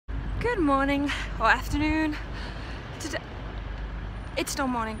Good morning or afternoon. Today, it's still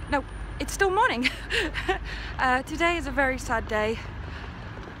morning. No, it's still morning. Today is a very sad day.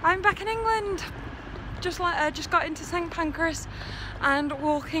 I'm back in England. Just got into St Pancras and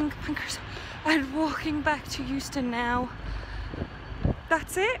walking back to Euston now.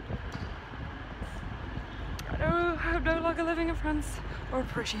 That's it. I'm no longer living in France or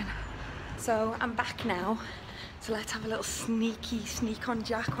Parisian. So I'm back now. So let's have a little sneak on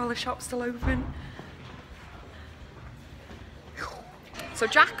Jack while the shop's still open. So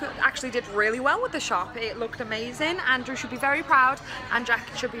Jack actually did really well with the shop. It looked amazing. Andrew should be very proud, and Jack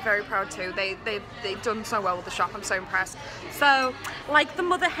should be very proud too. They've done so well with the shop. I'm so impressed. So, like the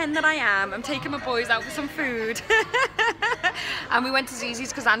mother hen that I am, I'm taking my boys out for some food. And we went to Zizzi's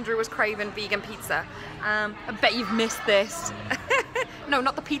because Andrew was craving vegan pizza. I bet you've missed this. No,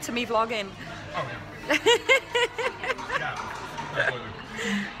 not the pizza, me vlogging. Oh, yeah.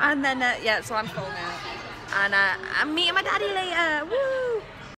 And then yeah, so I'm full now, and I'm meeting my daddy later. Woo!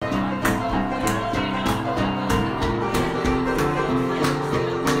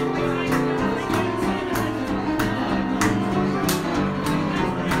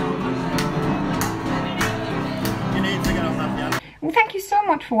 Well, thank you so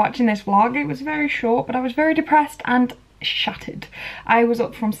much for watching this vlog. It was very short, but I was very depressed and shattered. I was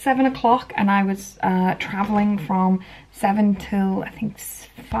up from 7 o'clock and I was traveling from 7 till I think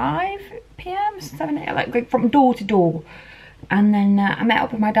 5 p.m. 7, 8, like from door to door. And then I met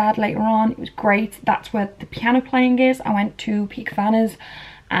up with my dad later on. It was great. That's where the piano playing is. I went to Havana's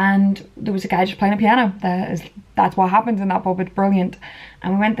and there was a guy just playing a piano. That's what happens in that pub. It's brilliant.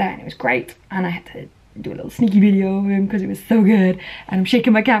 And we went there and it was great. And I had to do a little sneaky video of him because it was so good, and I'm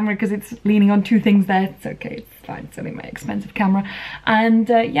shaking my camera because it's leaning on two things there. It's okay, it's fine, it's only my expensive camera. And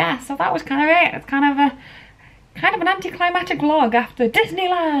yeah, so that was kind of it. It's kind of an anticlimactic vlog after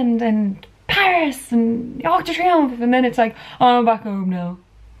Disneyland and Paris and the Arc de Triomphe, and then it's like, oh, I'm back home now.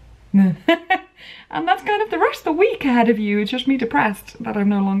 And that's kind of the rest of the week ahead of you. It's just me depressed that I'm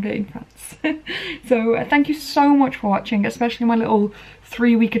no longer in France. So thank you so much for watching, especially my little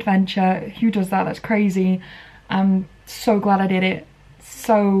 3-week adventure. Who does that? That's crazy. I'm so glad I did it.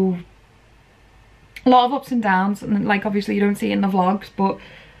 So a lot of ups and downs, and like obviously you don't see it in the vlogs, but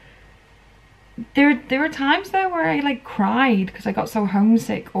there were times there where I like cried because I got so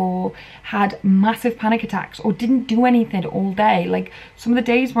homesick, or had massive panic attacks, or didn't do anything all day. Like some of the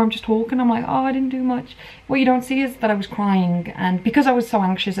days where I'm just talking, I'm like, oh, I didn't do much. What you don't see is that I was crying, and because I was so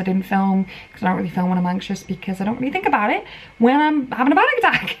anxious I didn't film, because I don't really film when I'm anxious because I don't really think about it when I'm having a panic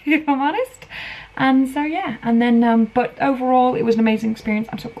attack, if I'm honest. And so yeah, and then but overall it was an amazing experience.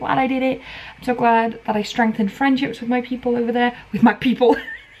 I'm so glad I did it. I'm so glad that I strengthened friendships with my people over there, with my people.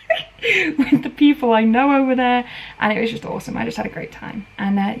 With the people I know over there, and it was just awesome. I just had a great time,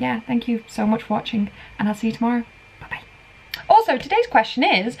 and yeah, thank you so much for watching, and I'll see you tomorrow. Bye bye. Also, today's question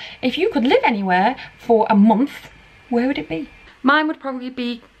is, if you could live anywhere for a month, where would it be? Mine would probably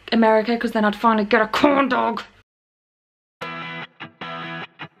be America, because then I'd finally get a corn dog.